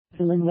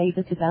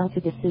Villlanueva to bow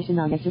to decision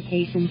on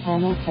education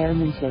panel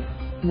chairmanship.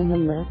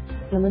 Manila,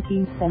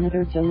 Philippines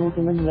Senator Joel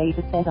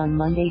Villanueva said on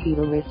Monday he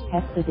will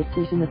respect the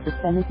decision of the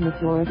Senate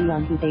majority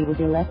on who they would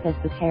elect as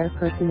the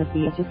chairperson of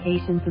the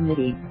Education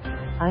Committee.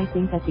 I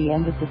think at the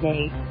end of the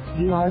day,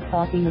 you are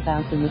talking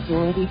about the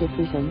majority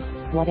decision.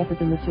 Whatever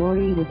the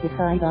majority would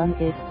decide on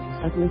is,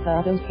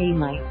 obligado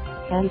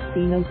kahit,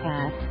 sino,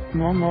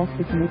 na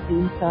nasa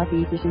dun sa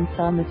decision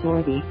sa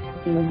majority,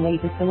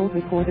 Villlanueva told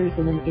reporters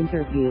in an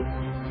interview.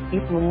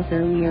 It was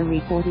earlier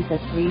reported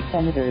that 3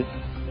 senators,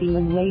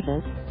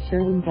 Villlanueva,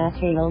 Sherwin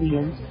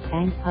Gatchalian,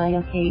 and Pia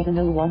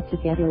Cayetano want to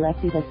get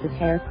elected as the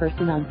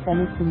chairperson on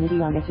Senate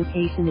Committee on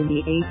Education in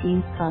the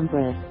 18th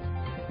Congress.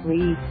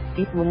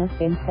 It has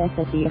been said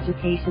that the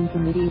Education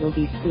Committee will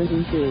be split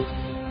in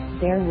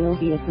 2. There will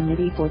be a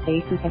committee for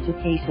basic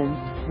education,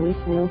 which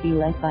will be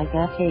led by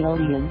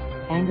Gatchalian,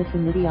 and a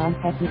committee on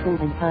technical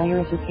and higher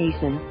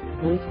education,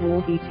 which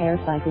will be chaired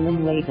by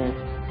Villlanueva.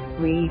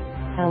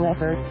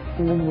 However,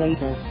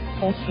 Villlanueva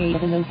says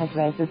Cayetano has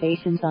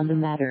reservations on the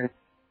matter.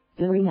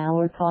 During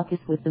our caucus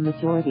with the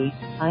majority,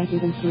 I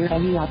didn't hear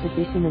any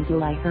opposition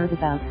until I heard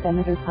about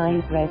Senator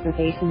Pia's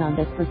reservation on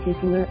this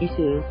particular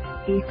issue,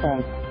 he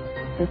said.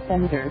 The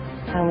senator,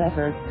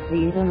 however,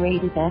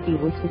 reiterated that he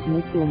would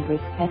submit to and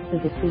respect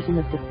the decision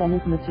of the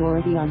Senate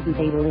majority on who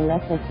they will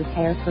elect as the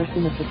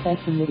chairperson of the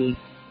said committee.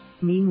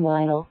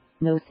 Meanwhile,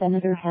 no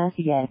senator has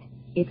yet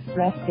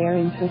expressed their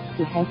interest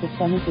to head the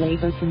Senate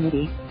Labor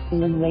Committee,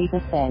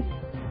 Villlanueva said.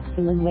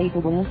 Villlanueva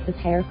was the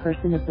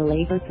chairperson of the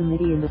Labor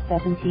Committee in the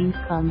 17th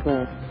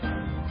Congress.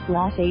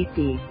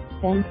 /AC.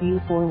 Thank you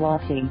for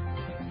watching.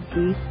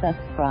 Please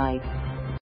subscribe.